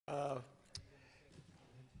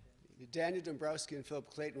Daniel Dombrowski and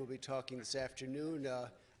Philip Clayton will be talking this afternoon.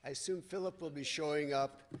 I assume Philip will be showing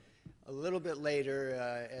up a little bit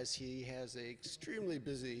later as he has an extremely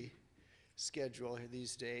busy schedule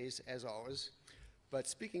these days, as always. But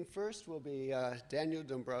speaking first will be Daniel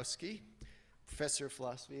Dombrowski, professor of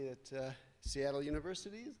philosophy at Seattle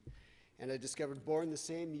University, and I discovered born the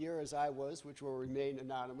same year as I was, which will remain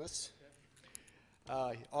anonymous.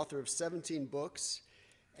 Author of 17 books,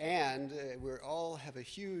 and we all have a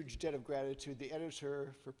huge debt of gratitude, the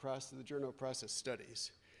editor for the Journal of Process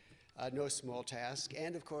Studies. No small task,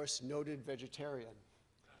 and of course, noted vegetarian.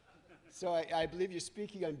 So I believe you're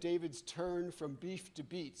speaking on David's turn from beef to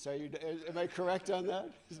beets. Am I correct on that?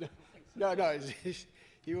 No.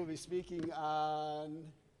 He will be speaking on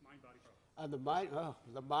mind-body problem.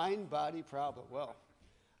 On the mind-body problem. Well,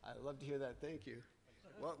 I'd love to hear that. Thank you.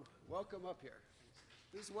 Well, welcome up here.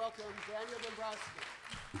 Please welcome Daniel Dombrowski.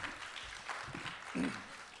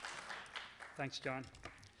 Thanks, John.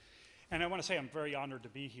 And I want to say I'm very honored to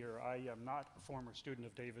be here. I am not a former student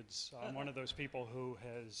of David's. I'm one of those people who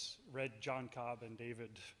has read John Cobb and David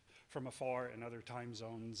from afar in other time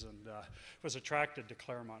zones and was attracted to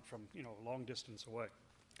Claremont from, a long distance away.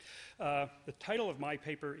 The title of my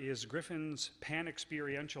paper is Griffin's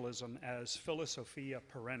Pan-Experientialism as Philosophia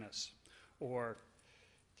Perennis, or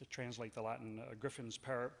to translate the Latin, Griffin's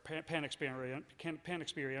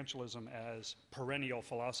Pan-Experientialism as Perennial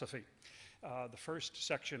Philosophy. The first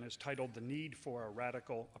section is titled The Need for a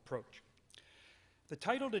Radical Approach. The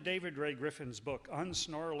title to David Ray Griffin's book,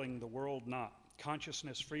 Unsnarling the World Not,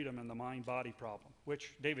 Consciousness, Freedom, and the Mind-Body Problem,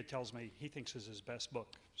 which David tells me he thinks is his best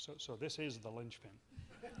book. So this is the linchpin.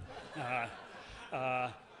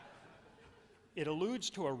 It alludes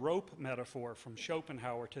to a rope metaphor from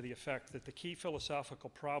Schopenhauer to the effect that the key philosophical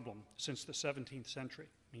problem since the 17th century,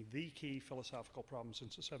 the key philosophical problem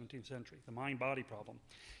since the 17th century, the mind-body problem,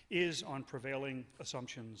 is on prevailing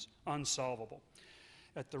assumptions unsolvable.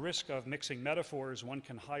 At the risk of mixing metaphors, one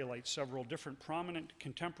can highlight several different prominent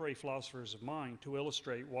contemporary philosophers of mind to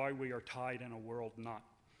illustrate why we are tied in a world knot.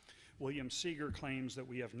 William Seeger claims that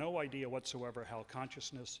we have no idea whatsoever how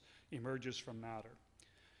consciousness emerges from matter.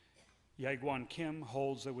 Jaegwon Kim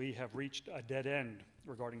holds that we have reached a dead end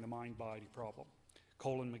regarding the mind-body problem.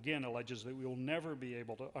 Colin McGinn alleges that we will never be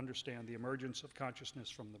able to understand the emergence of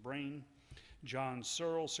consciousness from the brain. John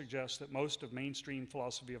Searle suggests that most of mainstream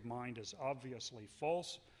philosophy of mind is obviously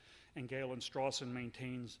false, and Galen Strawson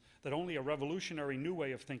maintains that only a revolutionary new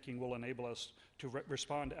way of thinking will enable us to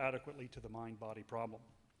respond adequately to the mind-body problem.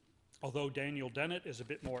 Although Daniel Dennett is a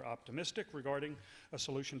bit more optimistic regarding a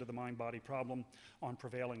solution to the mind-body problem on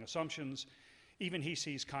prevailing assumptions, even he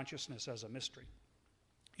sees consciousness as a mystery.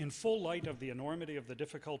 In full light of the enormity of the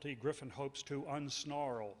difficulty, Griffin hopes to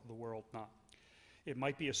unsnarl the world knot. It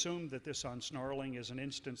might be assumed that this unsnarling is an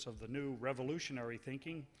instance of the new revolutionary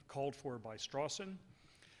thinking called for by Strawson,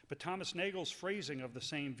 but Thomas Nagel's phrasing of the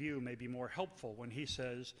same view may be more helpful when he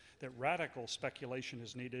says that radical speculation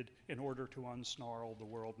is needed in order to unsnarl the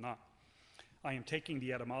world knot. I am taking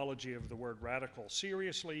the etymology of the word radical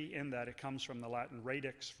seriously in that it comes from the Latin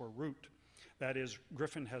radix for root. That is,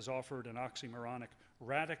 Griffin has offered an oxymoronic,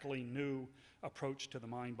 radically new approach to the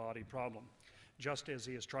mind-body problem, just as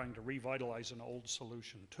he is trying to revitalize an old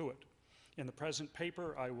solution to it. In the present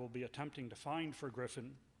paper, I will be attempting to find for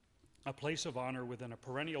Griffin a place of honor within a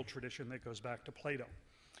perennial tradition that goes back to Plato.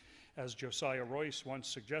 As Josiah Royce once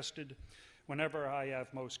suggested, whenever I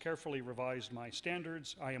have most carefully revised my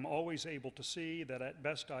standards, I am always able to see that at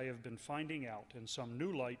best I have been finding out in some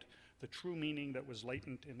new light the true meaning that was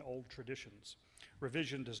latent in old traditions.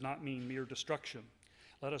 Revision does not mean mere destruction.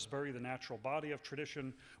 Let us bury the natural body of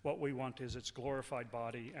tradition. What we want is its glorified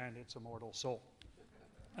body and its immortal soul.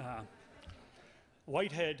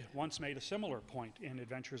 Whitehead once made a similar point in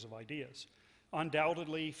Adventures of Ideas.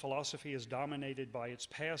 Undoubtedly, philosophy is dominated by its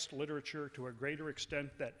past literature to a greater extent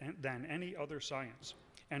than any other science,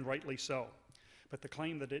 and rightly so. But the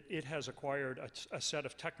claim that it has acquired a set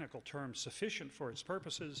of technical terms sufficient for its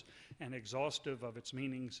purposes and exhaustive of its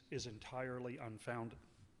meanings is entirely unfounded.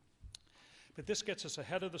 But this gets us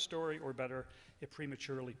ahead of the story, or better, it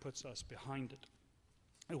prematurely puts us behind it.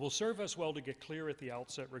 It will serve us well to get clear at the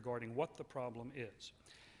outset regarding what the problem is.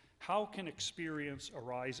 How can experience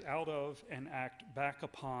arise out of and act back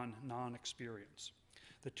upon non-experience?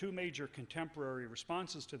 The two major contemporary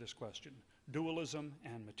responses to this question, dualism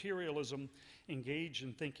and materialism, engage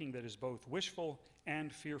in thinking that is both wishful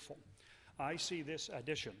and fearful. I see this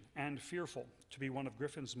addition, and fearful, to be one of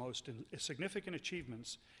Griffin's most significant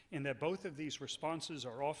achievements in that both of these responses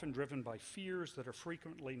are often driven by fears that are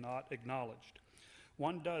frequently not acknowledged.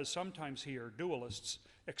 one does sometimes hear dualists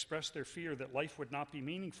express their fear that life would not be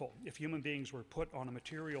meaningful if human beings were put on a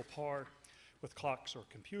material par with clocks or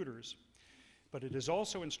computers. But it is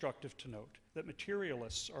also instructive to note that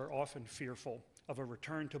materialists are often fearful of a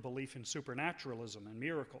return to belief in supernaturalism and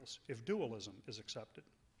miracles if dualism is accepted.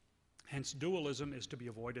 Hence, dualism is to be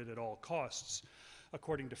avoided at all costs,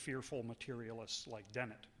 according to fearful materialists like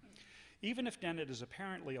Dennett. Even if Dennett is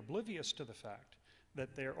apparently oblivious to the fact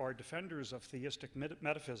that there are defenders of theistic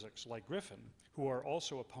metaphysics like Griffin, who are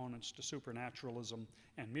also opponents to supernaturalism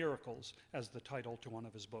and miracles, as the title to one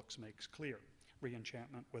of his books makes clear,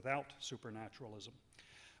 Re-Enchantment Without Supernaturalism.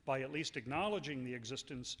 By at least acknowledging the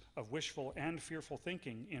existence of wishful and fearful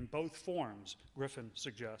thinking in both forms, Griffin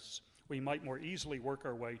suggests, we might more easily work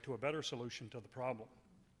our way to a better solution to the problem.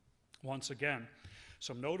 Once again,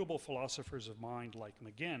 some notable philosophers of mind, like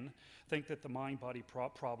McGinn, think that the mind-body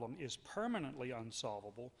problem is permanently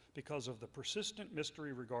unsolvable because of the persistent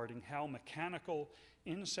mystery regarding how mechanical,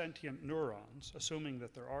 insentient neurons, assuming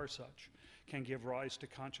that there are such, can give rise to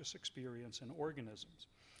conscious experience in organisms.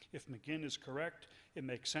 If McGinn is correct, it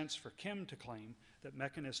makes sense for Kim to claim that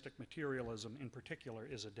mechanistic materialism in particular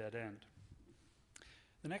is a dead end.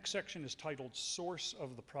 The next section is titled Source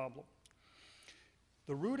of the Problem.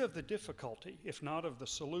 The root of the difficulty, if not of the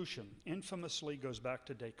solution, infamously goes back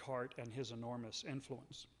to Descartes and his enormous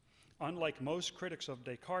influence. Unlike most critics of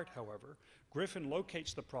Descartes, however, Griffin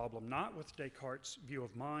locates the problem not with Descartes' view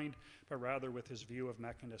of mind, but rather with his view of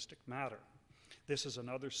mechanistic matter. This is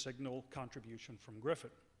another signal contribution from Griffin.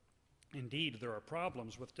 Indeed, there are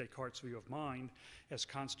problems with Descartes' view of mind as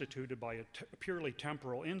constituted by a purely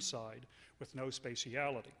temporal inside with no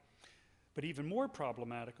spatiality. But even more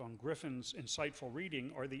problematic on Griffin's insightful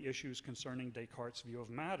reading are the issues concerning Descartes' view of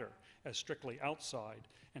matter as strictly outside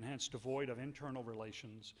and hence devoid of internal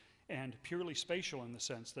relations and purely spatial in the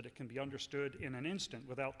sense that it can be understood in an instant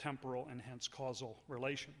without temporal and hence causal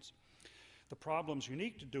relations. The problems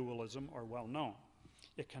unique to dualism are well known.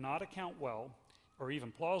 It cannot account well, or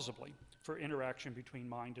even plausibly, for interaction between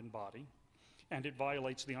mind and body, and it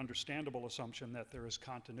violates the understandable assumption that there is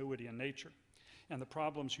continuity in nature. And the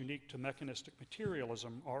problems unique to mechanistic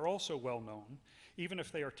materialism are also well known, even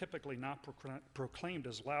if they are typically not proclaimed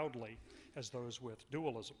as loudly as those with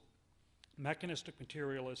dualism. Mechanistic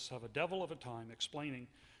materialists have a devil of a time explaining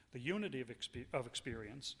the unity of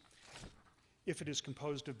experience if it is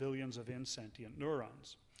composed of billions of insentient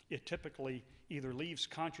neurons. It typically either leaves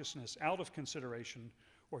consciousness out of consideration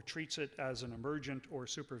or treats it as an emergent or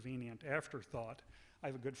supervenient afterthought. I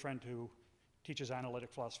have a good friend who teaches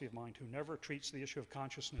analytic philosophy of mind who never treats the issue of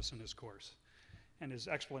consciousness in his course. And his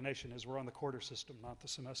explanation is we're on the quarter system, not the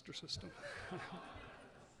semester system.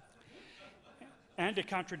 And it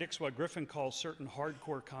contradicts what Griffin calls certain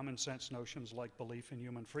hardcore common sense notions like belief in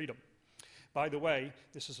human freedom. By the way,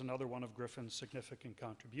 this is another one of Griffin's significant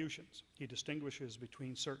contributions. He distinguishes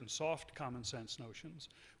between certain soft common sense notions,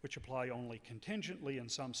 which apply only contingently in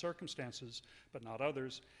some circumstances, but not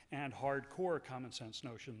others, and hardcore common sense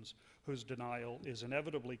notions, whose denial is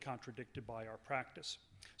inevitably contradicted by our practice,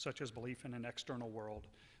 such as belief in an external world,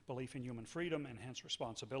 belief in human freedom and hence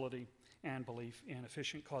responsibility, and belief in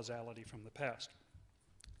efficient causality from the past.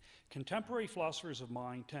 Contemporary philosophers of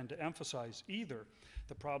mind tend to emphasize either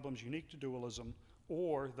the problems unique to dualism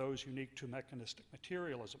or those unique to mechanistic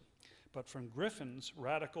materialism. But from Griffin's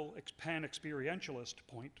radical pan-experientialist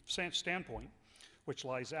standpoint, which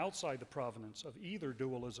lies outside the provenance of either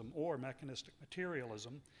dualism or mechanistic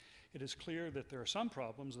materialism, it is clear that there are some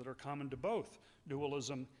problems that are common to both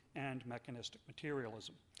dualism and mechanistic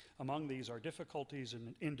materialism. Among these are difficulties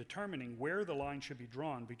in determining where the line should be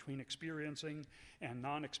drawn between experiencing and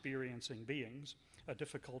non-experiencing beings, a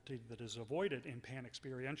difficulty that is avoided in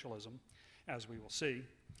pan-experientialism, as we will see,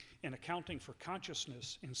 in accounting for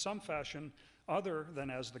consciousness in some fashion other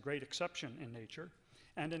than as the great exception in nature,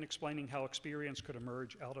 and in explaining how experience could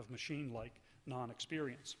emerge out of machine-like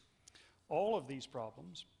non-experience. All of these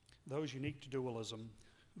problems, those unique to dualism,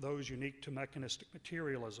 those unique to mechanistic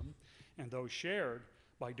materialism, and those shared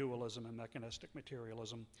by dualism and mechanistic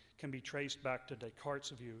materialism, can be traced back to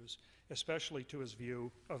Descartes' views, especially to his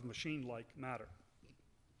view of machine-like matter.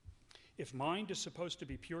 If mind is supposed to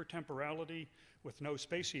be pure temporality with no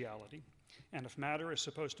spatiality, and if matter is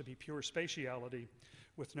supposed to be pure spatiality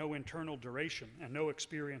with no internal duration and no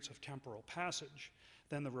experience of temporal passage,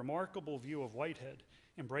 then the remarkable view of Whitehead,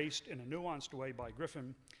 embraced in a nuanced way by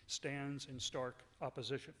Griffin, stands in stark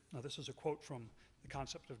opposition. Now, this is a quote from The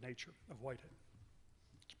Concept of Nature of Whitehead.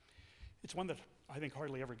 It's one that I think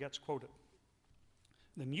hardly ever gets quoted.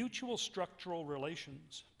 The mutual structural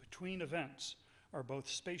relations between events are both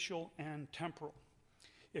spatial and temporal.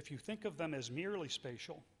 If you think of them as merely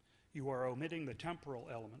spatial, you are omitting the temporal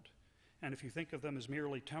element. And if you think of them as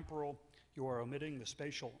merely temporal, you are omitting the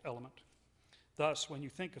spatial element. Thus, when you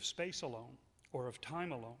think of space alone, or of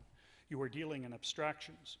time alone, you are dealing in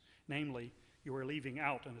abstractions. Namely, you are leaving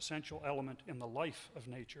out an essential element in the life of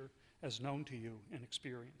nature as known to you in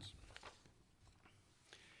experience.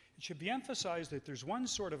 It should be emphasized that there's one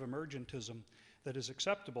sort of emergentism that is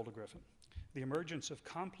acceptable to Griffin, the emergence of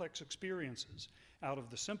complex experiences out of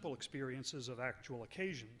the simple experiences of actual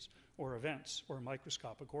occasions or events or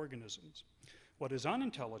microscopic organisms. What is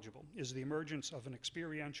unintelligible is the emergence of an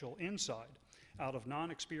experiential inside out of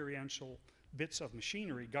non-experiential bits of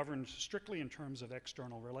machinery governed strictly in terms of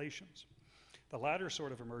external relations. The latter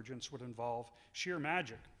sort of emergence would involve sheer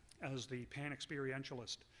magic, as the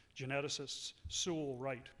pan-experientialist geneticist Sewell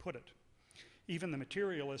Wright put it. Even the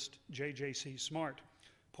materialist J.J.C. Smart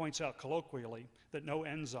points out colloquially that no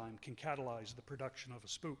enzyme can catalyze the production of a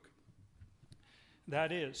spook.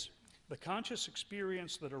 That is, the conscious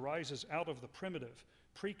experience that arises out of the primitive,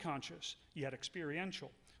 pre-conscious, yet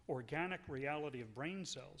experiential, organic reality of brain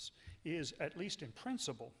cells is, at least in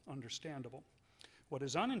principle, understandable. What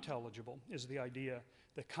is unintelligible is the idea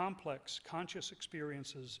that complex conscious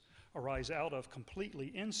experiences arise out of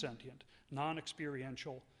completely insentient,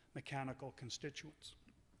 non-experiential mechanical constituents.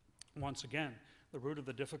 Once again, the root of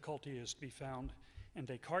the difficulty is to be found in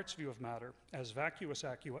Descartes' view of matter as vacuous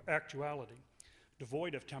actuality,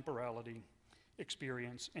 devoid of temporality,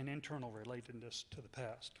 experience, and internal relatedness to the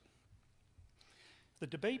past. The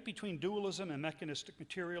debate between dualism and mechanistic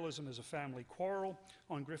materialism is a family quarrel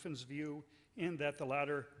on Griffin's view, in that the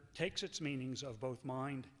latter takes its meanings of both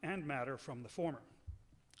mind and matter from the former.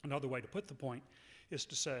 Another way to put the point is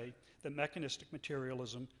to say that mechanistic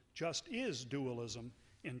materialism just is dualism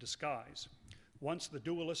in disguise. Once the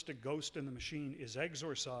dualistic ghost in the machine is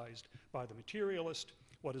exorcised by the materialist,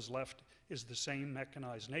 what is left is the same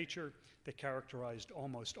mechanized nature that characterized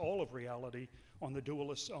almost all of reality on the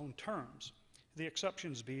dualist's own terms, the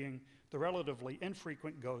exceptions being the relatively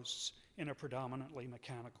infrequent ghosts in a predominantly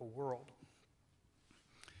mechanical world.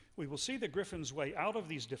 We will see that Griffin's way out of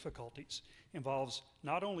these difficulties involves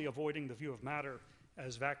not only avoiding the view of matter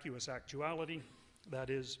as vacuous actuality, that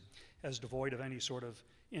is, as devoid of any sort of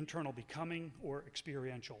internal becoming or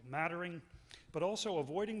experiential mattering, but also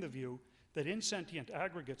avoiding the view that insentient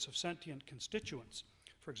aggregates of sentient constituents,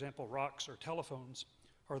 for example, rocks or telephones,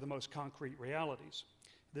 are the most concrete realities.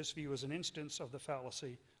 This view is an instance of the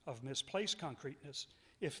fallacy of misplaced concreteness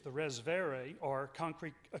if the res vere are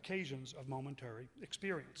concrete occasions of momentary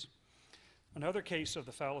experience. Another case of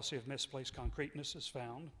the fallacy of misplaced concreteness is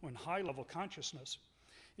found when high-level consciousness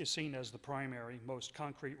is seen as the primary, most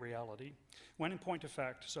concrete reality, when in point of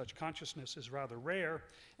fact such consciousness is rather rare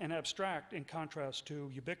and abstract in contrast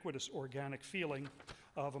to ubiquitous organic feeling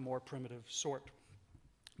of a more primitive sort.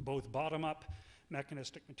 Both bottom-up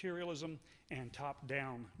mechanistic materialism and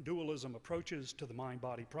top-down dualism approaches to the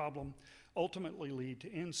mind-body problem ultimately lead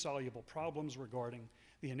to insoluble problems regarding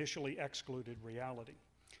the initially excluded reality.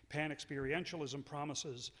 Pan-experientialism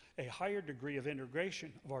promises a higher degree of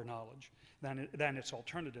integration of our knowledge than its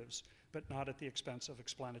alternatives, but not at the expense of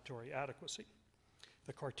explanatory adequacy.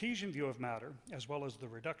 The Cartesian view of matter, as well as the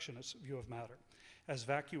reductionist view of matter, as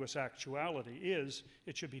vacuous actuality is,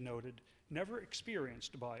 it should be noted, never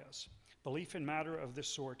experienced by us. Belief in matter of this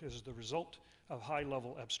sort is the result of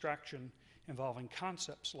high-level abstraction involving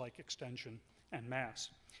concepts like extension and mass.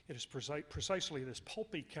 It is precisely this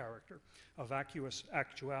pulpy character of vacuous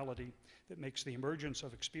actuality that makes the emergence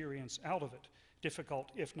of experience out of it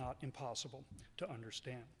difficult, if not impossible, to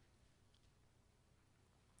understand.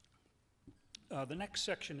 The next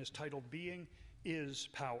section is titled Being is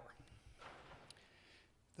Power.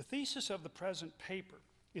 The thesis of the present paper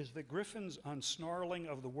is that Griffin's unsnarling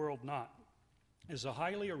of the world not is a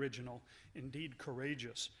highly original, indeed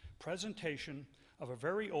courageous, presentation of a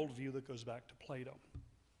very old view that goes back to Plato.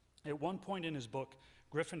 At one point in his book,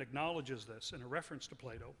 Griffin acknowledges this in a reference to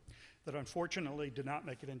Plato that unfortunately did not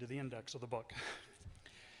make it into the index of the book.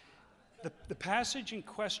 The passage in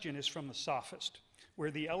question is from the Sophist,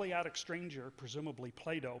 where the Eleatic stranger, presumably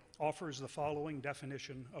Plato, offers the following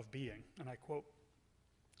definition of being, and I quote,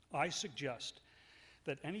 "I suggest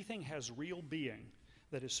that anything has real being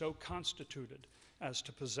that is so constituted as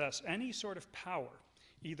to possess any sort of power,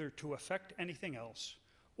 either to affect anything else,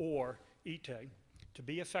 or, ite, to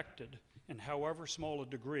be affected, in however small a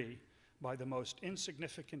degree, by the most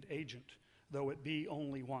insignificant agent, though it be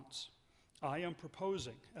only once. I am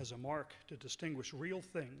proposing, as a mark to distinguish real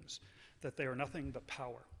things, that they are nothing but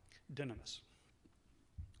power, dynamis."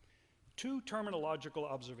 Two terminological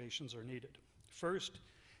observations are needed. First,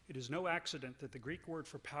 It is no accident that the Greek word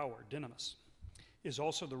for power, dynamis, is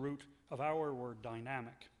also the root of our word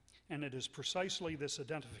dynamic, and it is precisely this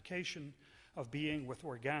identification of being with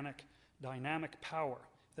organic, dynamic power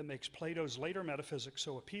that makes Plato's later metaphysics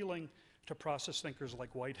so appealing to process thinkers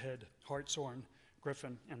like Whitehead, Hartshorne,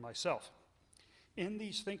 Griffin, and myself. In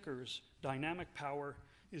these thinkers, dynamic power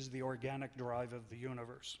is the organic drive of the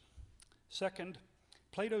universe. Second,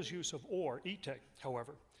 Plato's use of or, ite,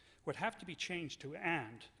 however, would have to be changed to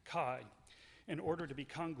and, kai, in order to be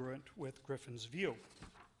congruent with Griffin's view.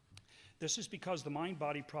 This is because the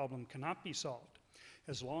mind-body problem cannot be solved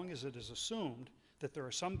as long as it is assumed that there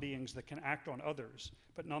are some beings that can act on others,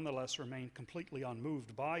 but nonetheless remain completely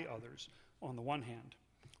unmoved by others on the one hand,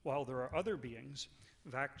 while there are other beings,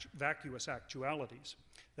 vacuous actualities,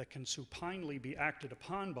 that can supinely be acted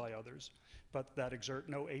upon by others, but that exert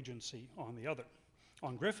no agency on the other.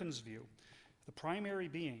 On Griffin's view, the primary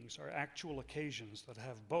beings are actual occasions that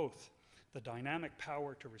have both the dynamic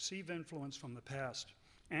power to receive influence from the past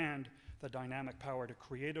and the dynamic power to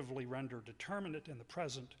creatively render determinate in the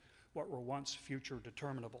present what were once future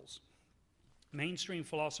determinables. Mainstream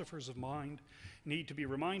philosophers of mind need to be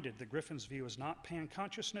reminded that Griffin's view is not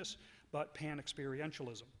pan-consciousness, but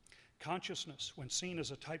pan-experientialism. Consciousness, when seen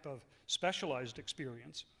as a type of specialized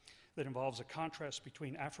experience that involves a contrast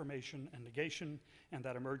between affirmation and negation, and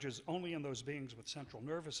that emerges only in those beings with central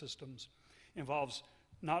nervous systems, involves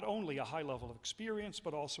not only a high level of experience,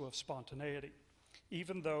 but also of spontaneity.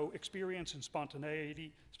 Even though experience and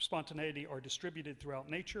spontaneity are distributed throughout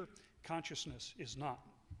nature, consciousness is not.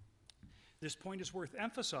 This point is worth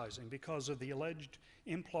emphasizing because of the alleged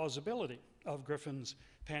implausibility of Griffin's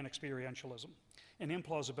pan-experientialism, an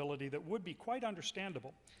implausibility that would be quite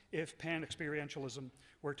understandable if pan-experientialism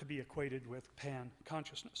were to be equated with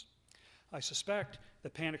pan-consciousness. I suspect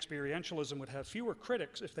that pan-experientialism would have fewer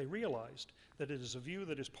critics if they realized that it is a view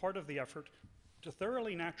that is part of the effort to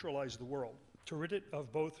thoroughly naturalize the world, to rid it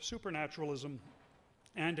of both supernaturalism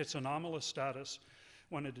and its anomalous status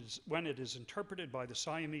when it is interpreted by the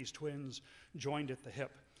Siamese twins joined at the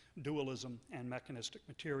hip, dualism and mechanistic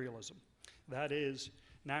materialism. That is,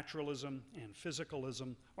 naturalism and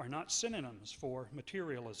physicalism are not synonyms for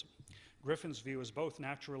materialism. Griffin's view is both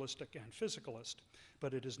naturalistic and physicalist,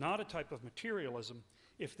 but it is not a type of materialism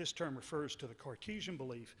if this term refers to the Cartesian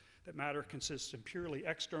belief that matter consists in purely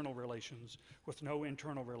external relations with no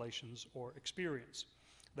internal relations or experience.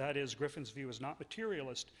 That is, Griffin's view is not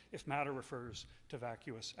materialist if matter refers to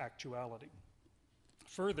vacuous actuality.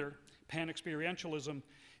 Further, pan-experientialism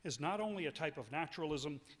is not only a type of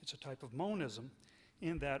naturalism, it's a type of monism,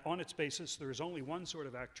 in that on its basis there is only one sort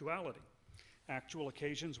of actuality: actual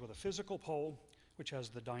occasions with a physical pole, which has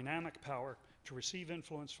the dynamic power to receive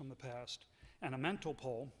influence from the past, and a mental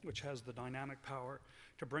pole, which has the dynamic power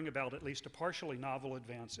to bring about at least a partially novel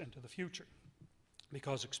advance into the future.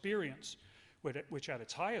 Because experience, which at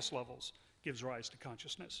its highest levels gives rise to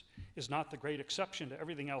consciousness, is not the great exception to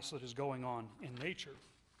everything else that is going on in nature.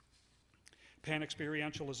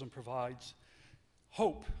 Pan-experientialism provides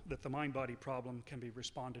hope that the mind-body problem can be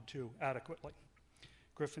responded to adequately.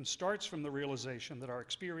 Griffin starts from the realization that our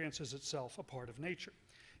experience is itself a part of nature.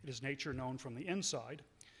 It is nature known from the inside,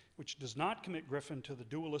 which does not commit Griffin to the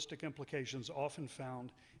dualistic implications often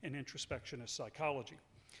found in introspectionist psychology.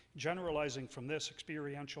 Generalizing from this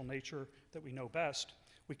experiential nature that we know best,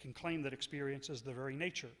 we can claim that experience is the very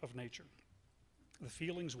nature of nature. The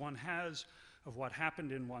feelings one has of what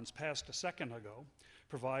happened in one's past a second ago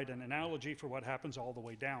provide an analogy for what happens all the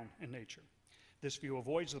way down in nature. This view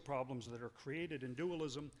avoids the problems that are created in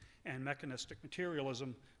dualism and mechanistic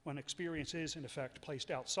materialism when experience is, in effect,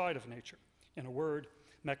 placed outside of nature. In a word,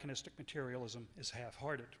 mechanistic materialism is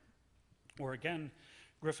half-hearted. Or again,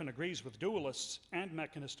 Griffin agrees with dualists and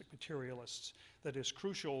mechanistic materialists that it is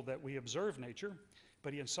crucial that we observe nature,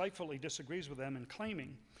 but he insightfully disagrees with them in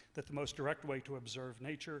claiming that the most direct way to observe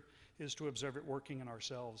nature is to observe it working in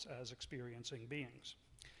ourselves as experiencing beings.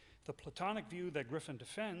 The Platonic view that Griffin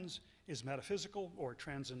defends is metaphysical or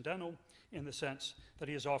transcendental in the sense that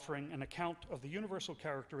he is offering an account of the universal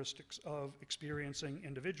characteristics of experiencing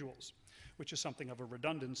individuals, which is something of a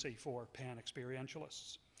redundancy for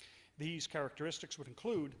pan-experientialists. These characteristics would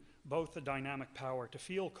include both the dynamic power to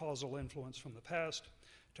feel causal influence from the past,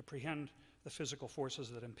 to prehend the physical forces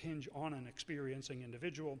that impinge on an experiencing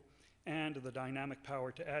individual, and the dynamic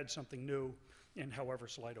power to add something new in however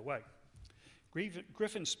slight a way.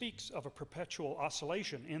 Griffin speaks of a perpetual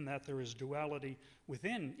oscillation in that there is duality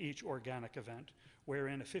within each organic event,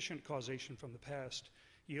 wherein efficient causation from the past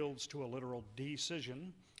yields to a literal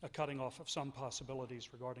decision, a cutting off of some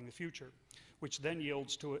possibilities regarding the future, which then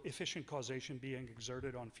yields to efficient causation being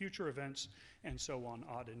exerted on future events, and so on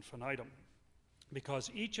ad infinitum. Because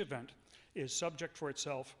each event is subject for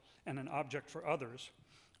itself and an object for others,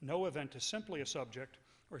 no event is simply a subject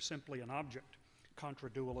or simply an object,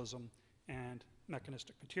 contra-dualism and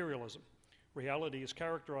mechanistic materialism. Reality is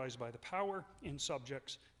characterized by the power in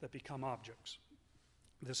subjects that become objects.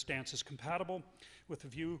 This stance is compatible with the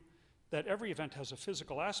view that every event has a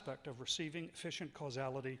physical aspect of receiving efficient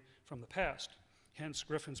causality from the past. Hence,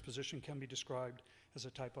 Griffin's position can be described as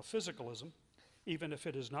a type of physicalism, even if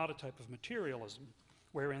it is not a type of materialism,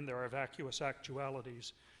 wherein there are vacuous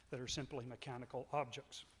actualities that are simply mechanical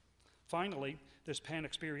objects. Finally, this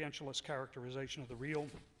pan-experientialist characterization of the real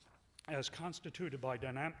as constituted by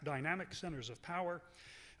dynamic centers of power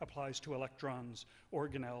applies to electrons,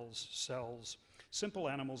 organelles, cells, simple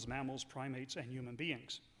animals, mammals, primates, and human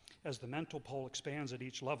beings, as the mental pole expands at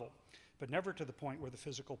each level, but never to the point where the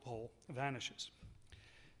physical pole vanishes.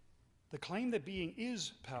 The claim that being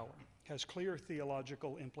is power has clear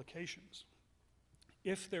theological implications.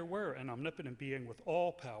 If there were an omnipotent being with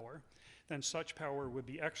all power, then such power would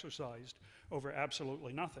be exercised over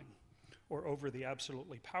absolutely nothing, or over the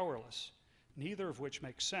absolutely powerless, neither of which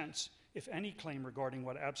makes sense if any claim regarding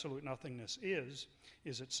what absolute nothingness is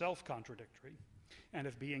itself contradictory, and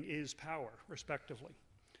if being is power, respectively.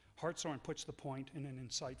 Hartshorne puts the point in an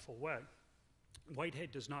insightful way.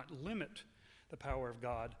 Whitehead does not limit the power of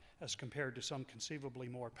God as compared to some conceivably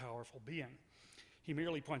more powerful being. He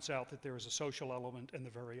merely points out that there is a social element in the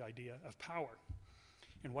very idea of power.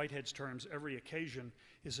 In Whitehead's terms, every occasion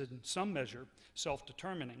is in some measure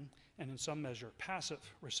self-determining and in some measure passive,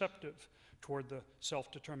 receptive toward the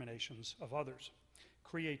self-determinations of others.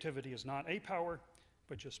 Creativity is not a power,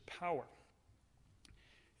 but just power.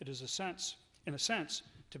 It is in a sense,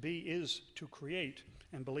 to be is to create,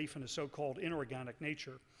 and belief in a so-called inorganic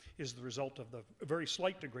nature is the result of the very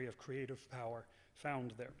slight degree of creative power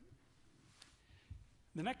found there.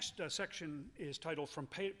 The next section is titled From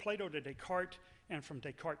Plato to Descartes and From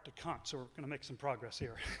Descartes to Kant, so we're going to make some progress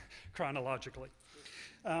here chronologically.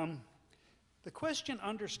 The question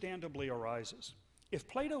understandably arises, if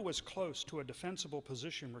Plato was close to a defensible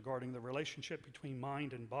position regarding the relationship between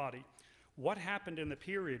mind and body, what happened in the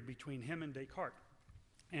period between him and Descartes,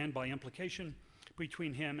 and by implication,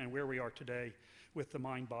 between him and where we are today with the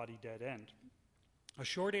mind-body dead end? A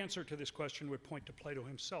short answer to this question would point to Plato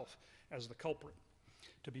himself as the culprit.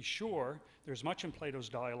 To be sure, there's much in Plato's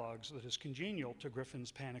dialogues that is congenial to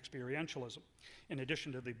Griffin's pan-experientialism, in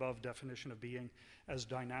addition to the above definition of being as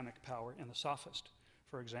dynamic power in the sophist.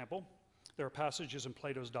 For example, there are passages in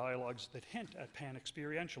Plato's dialogues that hint at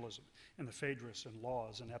pan-experientialism in the Phaedrus and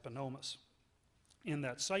Laws and Epinomis. In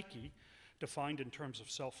that psyche, defined in terms of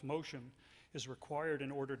self-motion, is required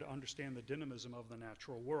in order to understand the dynamism of the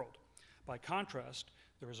natural world. By contrast,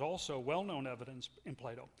 there is also well-known evidence in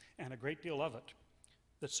Plato, and a great deal of it,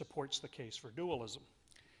 that supports the case for dualism.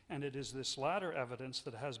 And it is this latter evidence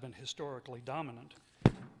that has been historically dominant,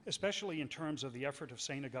 especially in terms of the effort of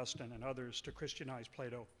St. Augustine and others to Christianize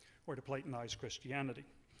Plato or to Platonize Christianity.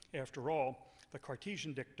 After all, the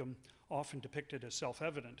Cartesian dictum, often depicted as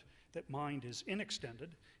self-evident, that mind is inextended,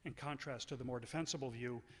 in contrast to the more defensible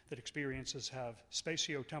view that experiences have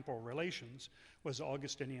spatio-temporal relations, was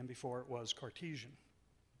Augustinian before it was Cartesian.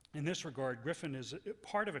 In this regard, Griffin is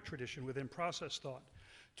part of a tradition within process thought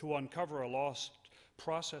to uncover a lost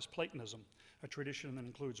process Platonism, a tradition that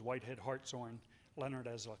includes Whitehead, Hartshorne, Leonard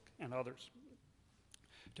Eslick, and others.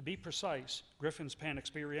 To be precise, Griffin's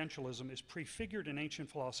pan-experientialism is prefigured in ancient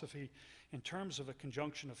philosophy in terms of a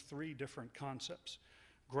conjunction of three different concepts.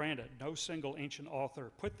 Granted, no single ancient author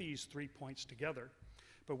put these 3 points together,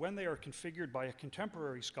 but when they are configured by a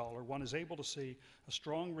contemporary scholar, one is able to see a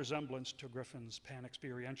strong resemblance to Griffin's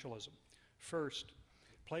pan-experientialism. First,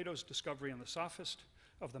 Plato's discovery in the Sophist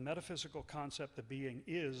of the metaphysical concept that being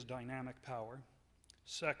is dynamic power.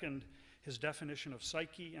 Second, his definition of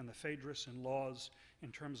psyche and the Phaedrus and Laws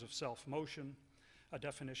in terms of self-motion, a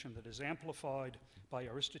definition that is amplified by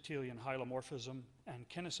Aristotelian hylomorphism and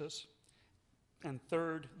kinesis. And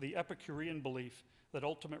third, the Epicurean belief that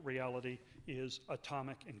ultimate reality is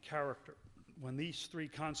atomic in character. When these three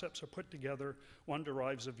concepts are put together, one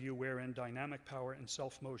derives a view wherein dynamic power and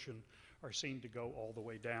self-motion are seen to go all the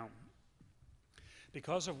way down.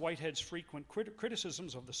 Because of Whitehead's frequent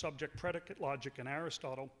criticisms of the subject-predicate logic in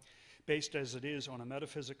Aristotle, based as it is on a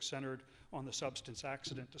metaphysics centered on the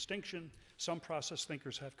substance-accident distinction, some process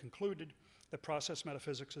thinkers have concluded that process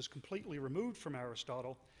metaphysics is completely removed from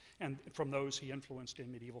Aristotle and from those he influenced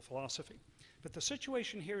in medieval philosophy. But the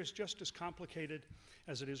situation here is just as complicated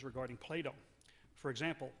as it is regarding Plato. For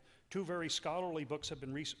example, Two very scholarly books have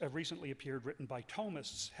recently appeared, written by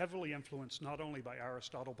Thomists, heavily influenced not only by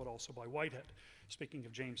Aristotle but also by Whitehead, speaking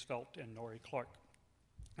of James Felt and Norrie Clarke.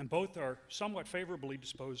 And both are somewhat favorably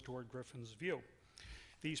disposed toward Griffin's view.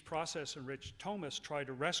 These process-enriched Thomists try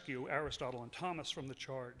to rescue Aristotle and Thomas from the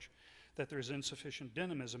charge that there is insufficient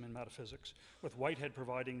dynamism in metaphysics, with Whitehead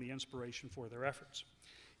providing the inspiration for their efforts.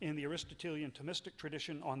 In the Aristotelian Thomistic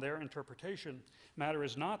tradition, on their interpretation, matter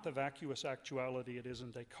is not the vacuous actuality it is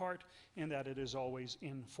in Descartes, in that it is always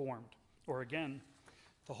informed. Or again,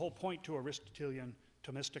 the whole point to Aristotelian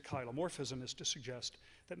Thomistic hylomorphism is to suggest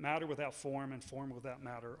that matter without form and form without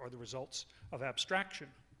matter are the results of abstraction,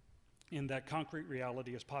 in that concrete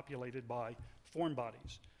reality is populated by form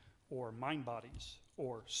bodies, or mind bodies,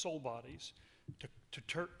 or soul bodies,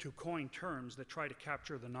 to coin terms that try to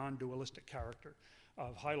capture the non-dualistic character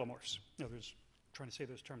of hylomorphs. Now, trying to say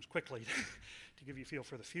those terms quickly to give you a feel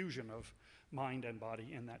for the fusion of mind and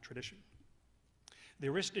body in that tradition. The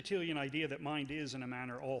Aristotelian idea that mind is, in a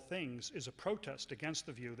manner, all things is a protest against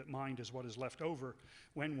the view that mind is what is left over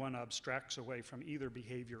when one abstracts away from either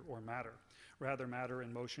behavior or matter. Rather, matter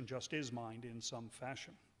in motion just is mind in some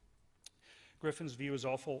fashion. Griffin's view is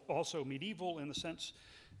also medieval in the sense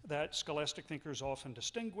that scholastic thinkers often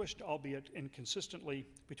distinguished, albeit inconsistently,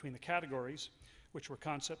 between the categories, which were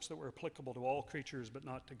concepts that were applicable to all creatures but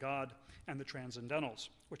not to God, and the transcendentals,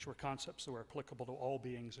 which were concepts that were applicable to all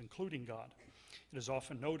beings, including God. It is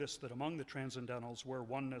often noticed that among the transcendentals were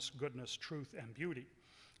oneness, goodness, truth, and beauty.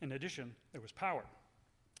 In addition, there was power,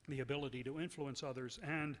 the ability to influence others,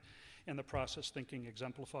 and, in the process thinking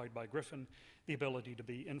exemplified by Griffin, the ability to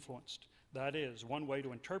be influenced. That is, one way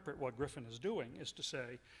to interpret what Griffin is doing is to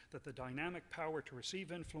say that the dynamic power to receive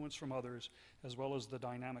influence from others, as well as the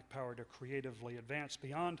dynamic power to creatively advance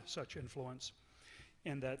beyond such influence,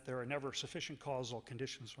 in that there are never sufficient causal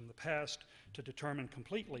conditions from the past to determine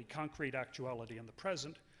completely concrete actuality in the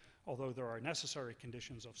present, although there are necessary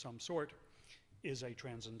conditions of some sort, is a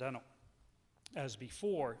transcendental. As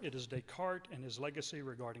before, it is Descartes and his legacy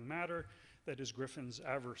regarding matter that is Griffin's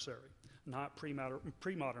adversary, not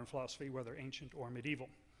pre-modern philosophy, whether ancient or medieval.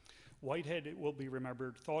 Whitehead, it will be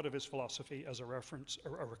remembered, thought of his philosophy as a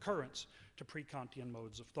recurrence to pre-Kantian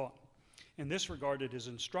modes of thought. In this regard, it is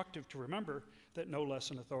instructive to remember that no less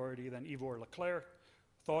an authority than Yvon Leclerc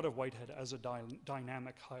thought of Whitehead as a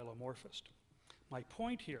dynamic hylomorphist. My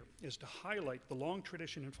point here is to highlight the long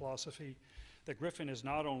tradition in philosophy that Griffin is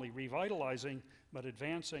not only revitalizing, but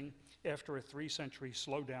advancing after a 3-century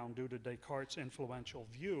slowdown due to Descartes' influential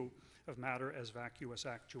view of matter as vacuous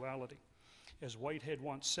actuality. As Whitehead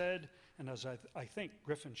once said, and as I think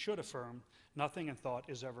Griffin should affirm, nothing in thought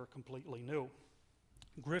is ever completely new.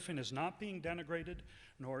 Griffin is not being denigrated,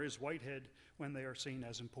 nor is Whitehead, when they are seen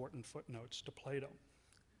as important footnotes to Plato.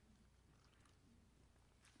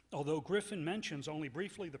 Although Griffin mentions only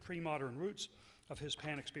briefly the pre-modern roots of his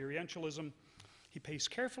pan-experientialism, he pays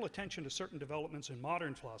careful attention to certain developments in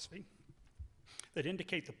modern philosophy that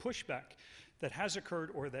indicate the pushback that has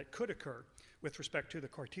occurred or that could occur with respect to the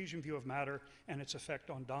Cartesian view of matter and its effect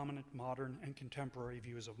on dominant modern and contemporary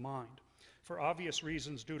views of mind. For obvious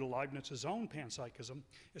reasons due to Leibniz's own panpsychism,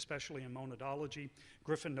 especially in monadology,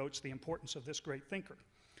 Griffin notes the importance of this great thinker.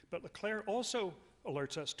 But Leclerc also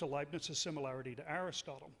alerts us to Leibniz's similarity to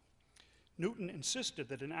Aristotle. Newton insisted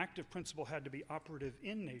that an active principle had to be operative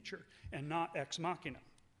in nature and not ex machina,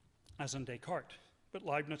 as in Descartes. But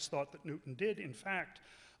Leibniz thought that Newton did, in fact,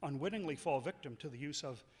 unwittingly fall victim to the use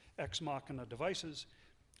of ex machina devices.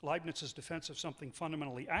 Leibniz's defense of something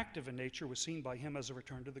fundamentally active in nature was seen by him as a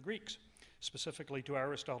return to the Greeks, specifically to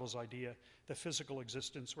Aristotle's idea that physical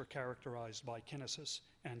existence were characterized by kinesis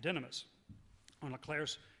and dynamis. On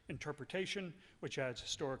Leclerc's interpretation, which adds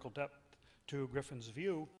historical depth to Griffin's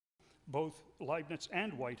view, both Leibniz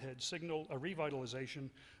and Whitehead signal a revitalization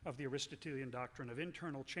of the Aristotelian doctrine of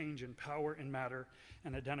internal change in power and matter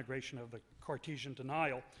and a denigration of the Cartesian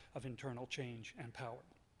denial of internal change and power.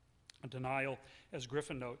 A denial, as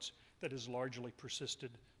Griffin notes, that has largely persisted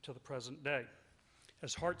to the present day.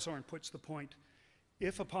 As Hartshorne puts the point,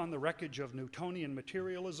 if upon the wreckage of Newtonian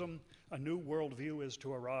materialism a new worldview is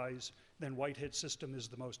to arise, then Whitehead's system is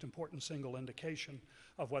the most important single indication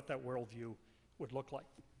of what that worldview would look like.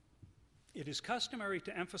 It is customary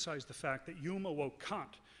to emphasize the fact that Hume awoke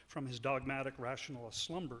Kant from his dogmatic rationalist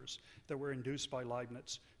slumbers that were induced by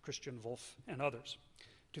Leibniz, Christian Wolff, and others.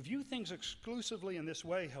 To view things exclusively in this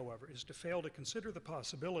way, however, is to fail to consider the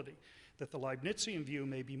possibility that the Leibnizian view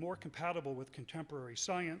may be more compatible with contemporary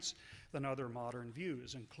science than other modern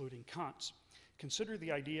views, including Kant's. Consider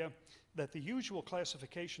the idea that the usual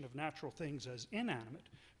classification of natural things as inanimate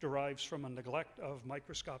derives from a neglect of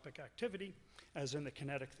microscopic activity, as in the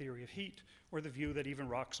kinetic theory of heat, or the view that even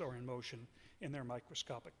rocks are in motion in their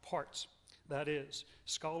microscopic parts. That is,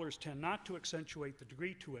 scholars tend not to accentuate the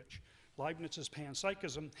degree to which Leibniz's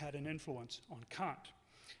panpsychism had an influence on Kant.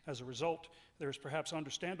 As a result, there is perhaps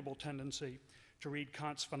understandable tendency to read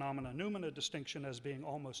Kant's phenomena-noumena distinction as being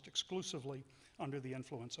almost exclusively under the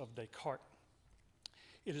influence of Descartes.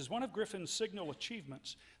 It is one of Griffin's signal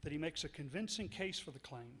achievements that he makes a convincing case for the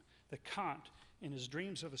claim that Kant, in his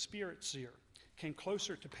Dreams of a Spirit Seer, came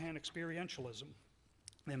closer to pan-experientialism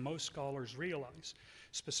than most scholars realize,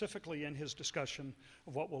 specifically in his discussion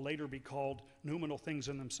of what will later be called noumenal things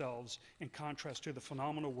in themselves, in contrast to the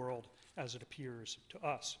phenomenal world as it appears to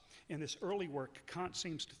us. In this early work, Kant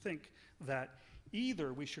seems to think that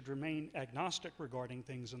either we should remain agnostic regarding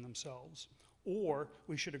things in themselves, or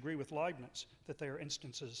we should agree with Leibniz that they are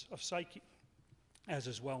instances of psyche. As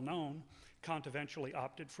is well known, Kant eventually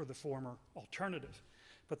opted for the former alternative.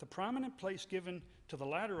 But the prominent place given to the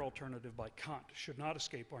latter alternative by Kant should not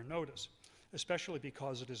escape our notice, especially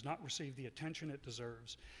because it has not received the attention it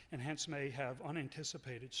deserves, and hence may have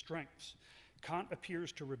unanticipated strengths. Kant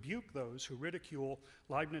appears to rebuke those who ridicule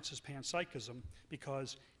Leibniz's panpsychism,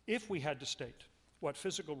 because if we had to state what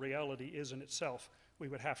physical reality is in itself, we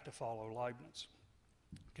would have to follow Leibniz.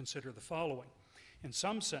 Consider the following. In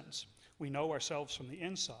some sense, we know ourselves from the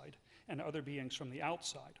inside and other beings from the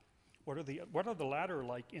outside. What are the latter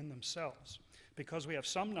like in themselves? Because we have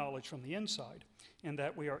some knowledge from the inside, in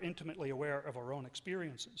that we are intimately aware of our own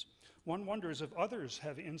experiences, one wonders if others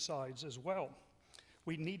have insides as well.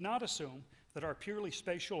 We need not assume that our purely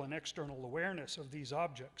spatial and external awareness of these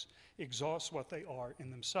objects exhausts what they are in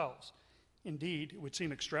themselves. Indeed, it would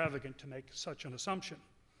seem extravagant to make such an assumption.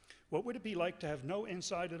 What would it be like to have no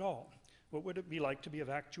inside at all? What would it be like to be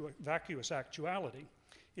a vacuous actuality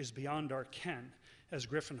is beyond our ken, as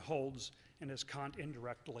Griffin holds and as Kant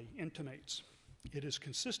indirectly intimates. It is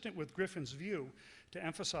consistent with Griffin's view to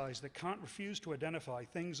emphasize that Kant refused to identify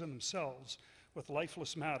things in themselves with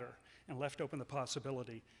lifeless matter and left open the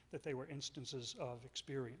possibility that they were instances of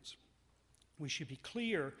experience. We should be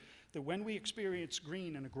clear that when we experience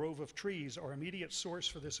green in a grove of trees, our immediate source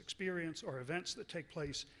for this experience are events that take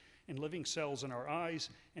place in living cells in our eyes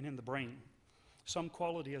and in the brain. Some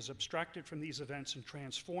quality is abstracted from these events and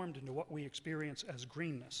transformed into what we experience as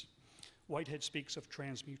greenness. Whitehead speaks of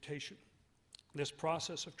transmutation. This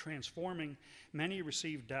process of transforming many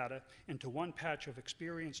received data into one patch of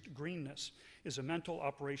experienced greenness is a mental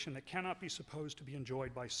operation that cannot be supposed to be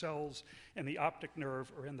enjoyed by cells in the optic nerve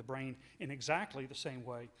or in the brain in exactly the same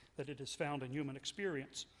way that it is found in human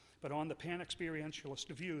experience. But on the pan-experientialist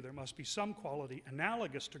view, there must be some quality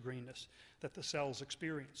analogous to greenness that the cells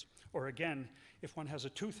experience. Or again, if one has a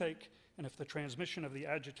toothache, and if the transmission of the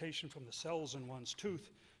agitation from the cells in one's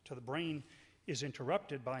tooth to the brain is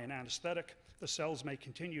interrupted by an anesthetic, the cells may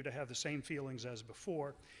continue to have the same feelings as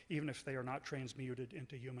before, even if they are not transmuted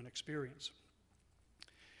into human experience.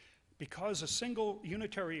 Because a single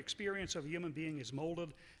unitary experience of a human being is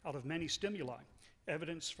molded out of many stimuli,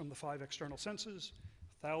 evidence from the 5 external senses,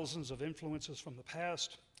 thousands of influences from the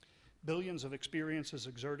past, billions of experiences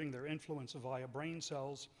exerting their influence via brain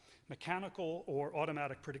cells, mechanical or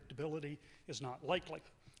automatic predictability is not likely.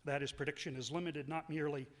 That is, prediction is limited not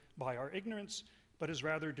merely by our ignorance, but is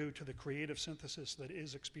rather due to the creative synthesis that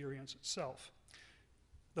is experience itself.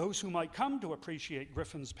 Those who might come to appreciate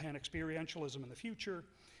Griffin's pan-experientialism in the future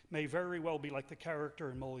may very well be like the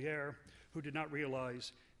character in Molière, who did not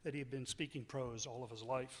realize that he had been speaking prose all of his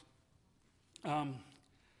life.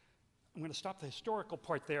 I'm going to stop the historical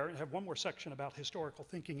part there and have one more section about historical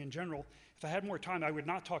thinking in general. If I had more time, I would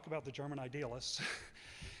not talk about the German idealists,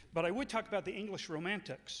 but I would talk about the English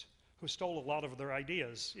romantics, who stole a lot of their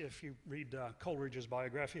ideas, if you read Coleridge's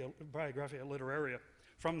Biographia Literaria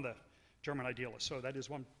from the German idealists. So that is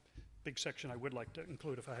one big section I would like to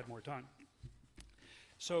include if I had more time.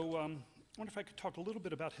 So I wonder if I could talk a little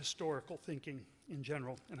bit about historical thinking in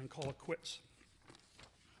general and then call it quits.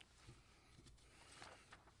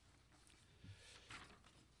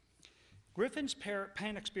 Griffin's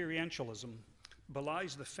pan-experientialism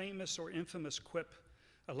belies the famous or infamous quip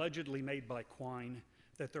allegedly made by Quine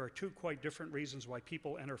that there are 2 quite different reasons why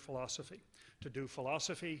people enter philosophy: to do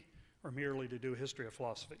philosophy or merely to do history of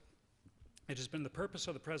philosophy. It has been the purpose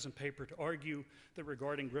of the present paper to argue that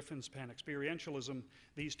regarding Griffin's pan-experientialism,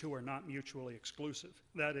 these 2 are not mutually exclusive.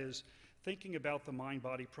 That is, thinking about the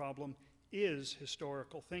mind-body problem is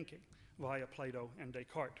historical thinking via Plato and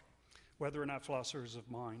Descartes, whether or not philosophers of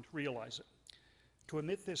mind realize it. To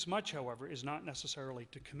admit this much, however, is not necessarily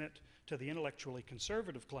to commit to the intellectually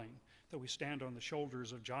conservative claim that we stand on the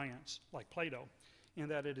shoulders of giants like Plato, in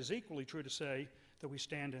that it is equally true to say that we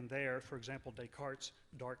stand in their, for example, Descartes'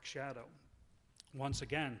 dark shadow. Once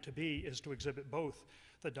again, to be is to exhibit both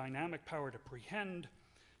the dynamic power to prehend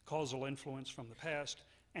causal influence from the past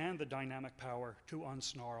and the dynamic power to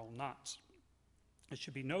unsnarl knots. It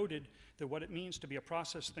should be noted that what it means to be a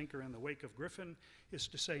process thinker in the wake of Griffin is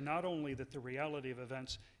to say not only that the reality of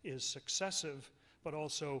events is successive, but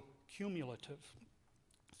also cumulative.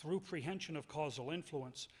 Through prehension of causal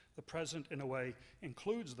influence, the present, in a way,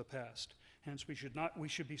 includes the past. Hence, we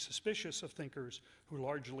should be suspicious of thinkers who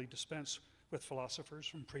largely dispense with philosophers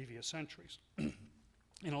from previous centuries.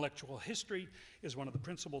 Intellectual history is one of the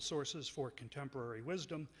principal sources for contemporary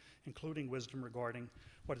wisdom, including wisdom regarding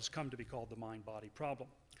what has come to be called the mind-body problem.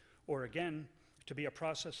 Or again, to be a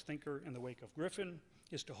process thinker in the wake of Griffin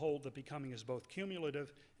is to hold that becoming is both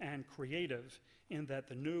cumulative and creative, in that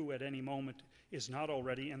the new at any moment is not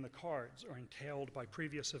already in the cards or entailed by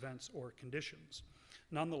previous events or conditions.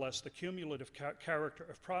 Nonetheless, the cumulative character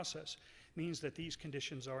of process means that these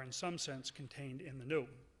conditions are in some sense contained in the new.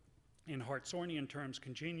 In Hartsonian terms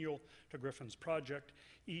congenial to Griffin's project,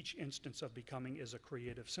 each instance of becoming is a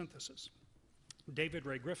creative synthesis. David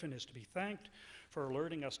Ray Griffin is to be thanked for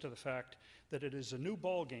alerting us to the fact that it is a new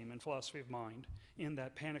ballgame in philosophy of mind, in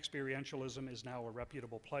that pan-experientialism is now a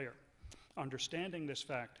reputable player. Understanding this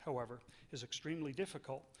fact, however, is extremely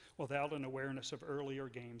difficult without an awareness of earlier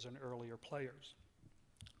games and earlier players.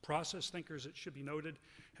 Process thinkers, it should be noted,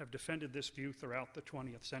 have defended this view throughout the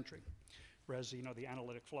 20th century. Whereas, the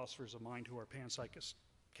analytic philosophers of mind who are panpsychists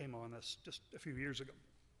came on this just a few years ago.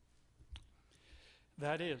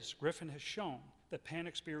 That is, Griffin has shown that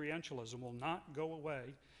pan-experientialism will not go away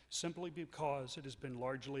simply because it has been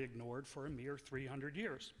largely ignored for a mere 300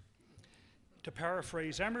 years. To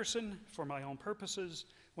paraphrase Emerson, for my own purposes,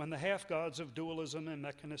 when the half-gods of dualism and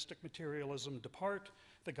mechanistic materialism depart,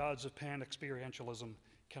 the gods of pan-experientialism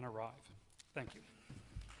can arrive. Thank you.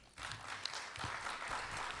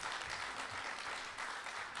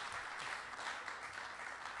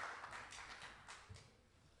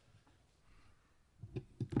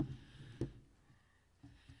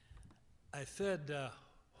 I said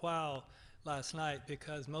wow last night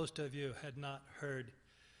because most of you had not heard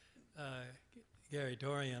Gary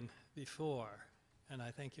Dorian before, and I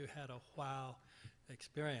think you had a wow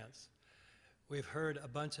experience. We've heard a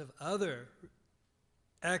bunch of other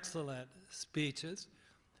excellent speeches,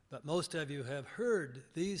 but most of you have heard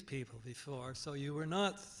these people before, so you were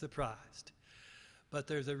not surprised. But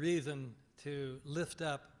there's a reason to lift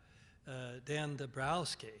up Dan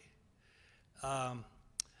Dombrowski.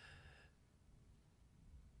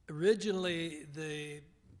 Originally, the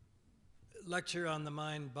lecture on the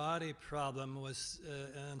mind-body problem was,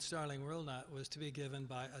 and Starling World Knot, was to be given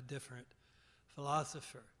by a different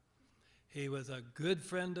philosopher. He was a good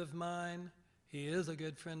friend of mine. He is a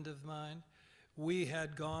good friend of mine. We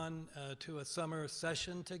had gone to a summer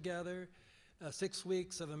session together, 6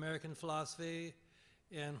 weeks of American philosophy,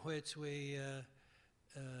 in which we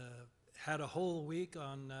had a whole week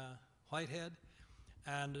on Whitehead,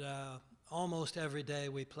 and almost every day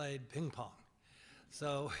we played ping pong.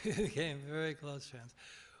 So we became very close friends.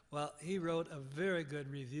 Well, he wrote a very good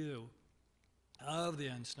review of the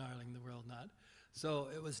Unsnarling the World Knot, so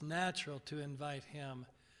it was natural to invite him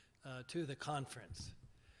to the conference.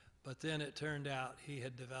 But then it turned out he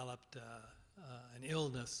had developed an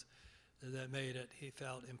illness that made it, he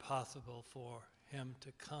felt, impossible for him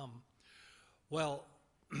to come. Well,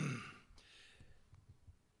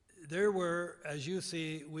 there were, as you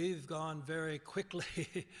see, we've gone very quickly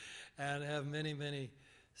and have many, many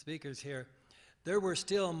speakers here. There were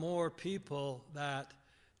still more people that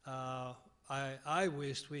I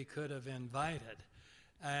wished we could have invited.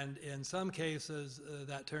 And in some cases,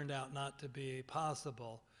 that turned out not to be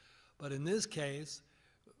possible. But in this case,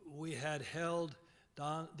 we had held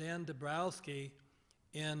Dan Dombrowski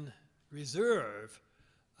in reserve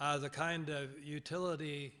as a kind of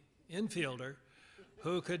utility infielder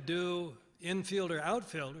who could do infielder,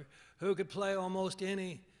 outfielder, who could play almost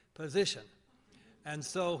any position. And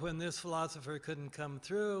so when this philosopher couldn't come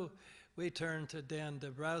through, we turned to Dan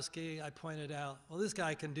Dombrowski. I pointed out, well, this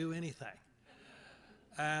guy can do anything.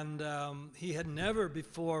 And he had never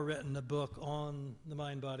before written a book on the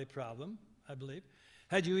mind-body problem, I believe.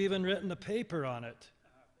 Had you even written a paper on it?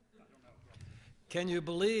 I don't know. Can you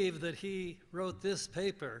believe that he wrote this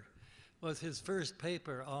paper? Was his first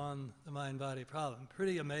paper on the mind-body problem.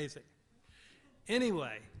 Pretty amazing.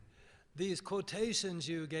 Anyway, these quotations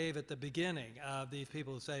you gave at the beginning of these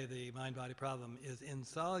people who say the mind-body problem is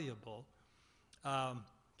insoluble,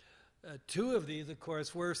 two of these, of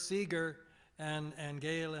course, were Seeger and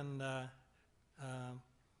Gale and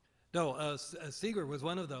Seeger was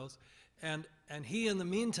one of those, and he in the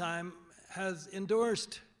meantime has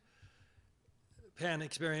endorsed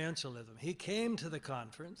pan-experientialism. He came to the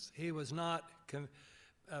conference. He was not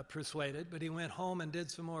persuaded, but he went home and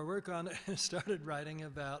did some more work on it and started writing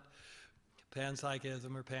about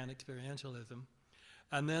panpsychism or pan-experientialism.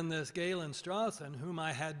 And then this Galen Strawson, whom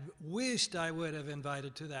I had wished I would have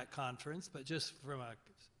invited to that conference, but just from a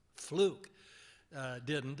fluke,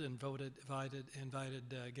 didn't, and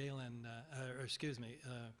invited Galen,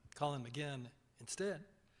 Colin McGinn instead.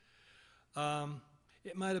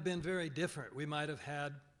 It might have been very different. We might have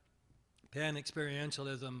had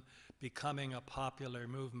pan-experientialism becoming a popular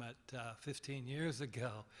movement 15 years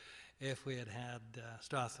ago if we had had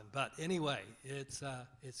Strawson. But anyway, it's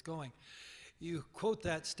going. You quote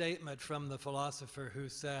that statement from the philosopher who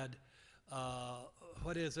said,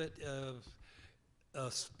 what is it?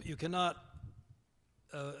 You cannot,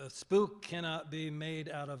 a spook cannot be made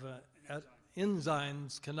out of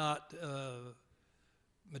enzymes cannot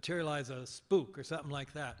materialize a spook, or something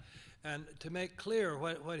like that. And to make clear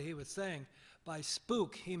what he was saying, by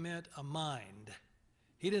spook he meant a mind.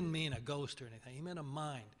 He didn't mean a ghost or anything, he meant a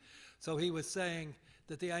mind. So he was saying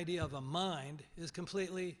that the idea of a mind is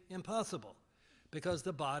completely impossible because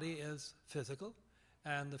the body is physical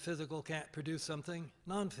and the physical can't produce something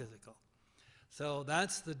non-physical. So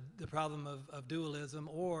that's the problem of dualism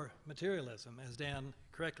or materialism, as Dan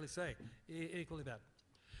correctly say, equally bad.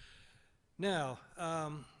 Now,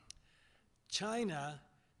 China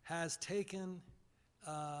has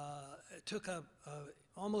took a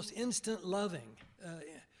almost instant loving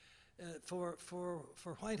for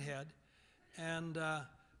Whitehead and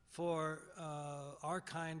for our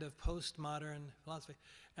kind of postmodern philosophy.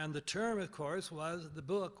 And the term, of course, the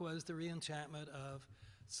book was The Re-Enchantment of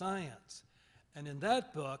Science. And in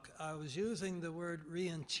that book, I was using the word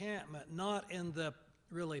re-enchantment not in the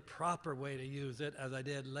really proper way to use it, as I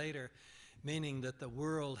did later, meaning that the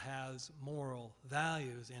world has moral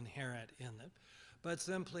values inherent in it, but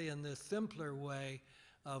simply in this simpler way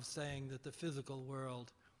of saying that the physical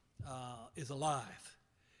world is alive.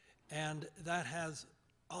 And that has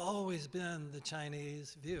always been the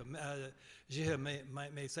Chinese view. Xie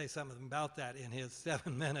may say something about that in his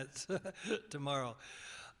 7 minutes tomorrow.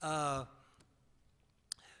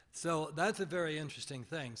 So that's a very interesting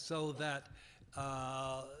thing. So that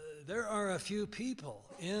there are a few people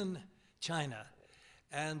in China,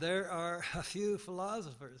 and there are a few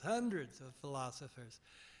philosophers, hundreds of philosophers,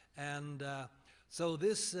 and so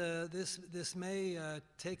this may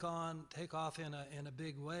take off in a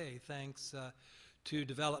big way, thanks to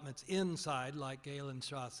developments inside, like Galen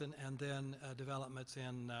Strawson, and then developments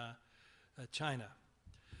in China.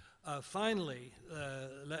 Finally,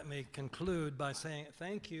 let me conclude by saying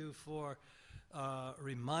thank you for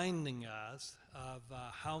reminding us of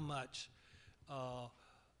how much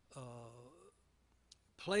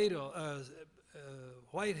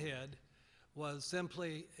Whitehead was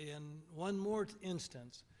simply, in one more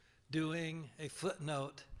instance, doing a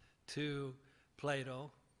footnote to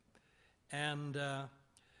Plato. And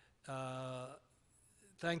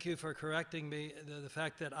thank you for correcting me, the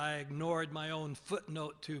fact that I ignored my own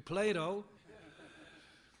footnote to Plato,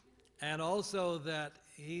 and also that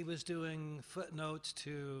he was doing footnotes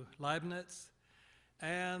to Leibniz,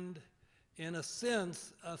 and in a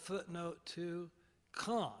sense, a footnote to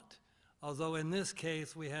Kant. Although in this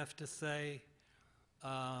case, we have to say,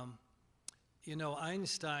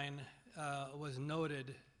 Einstein was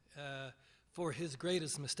noted for his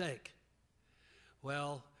greatest mistake.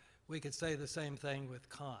 Well, we could say the same thing with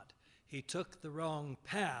Kant. He took the wrong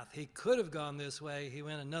path. He could have gone this way. He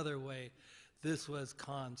went another way. This was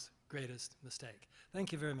Kant's greatest mistake.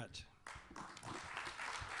 Thank you very much.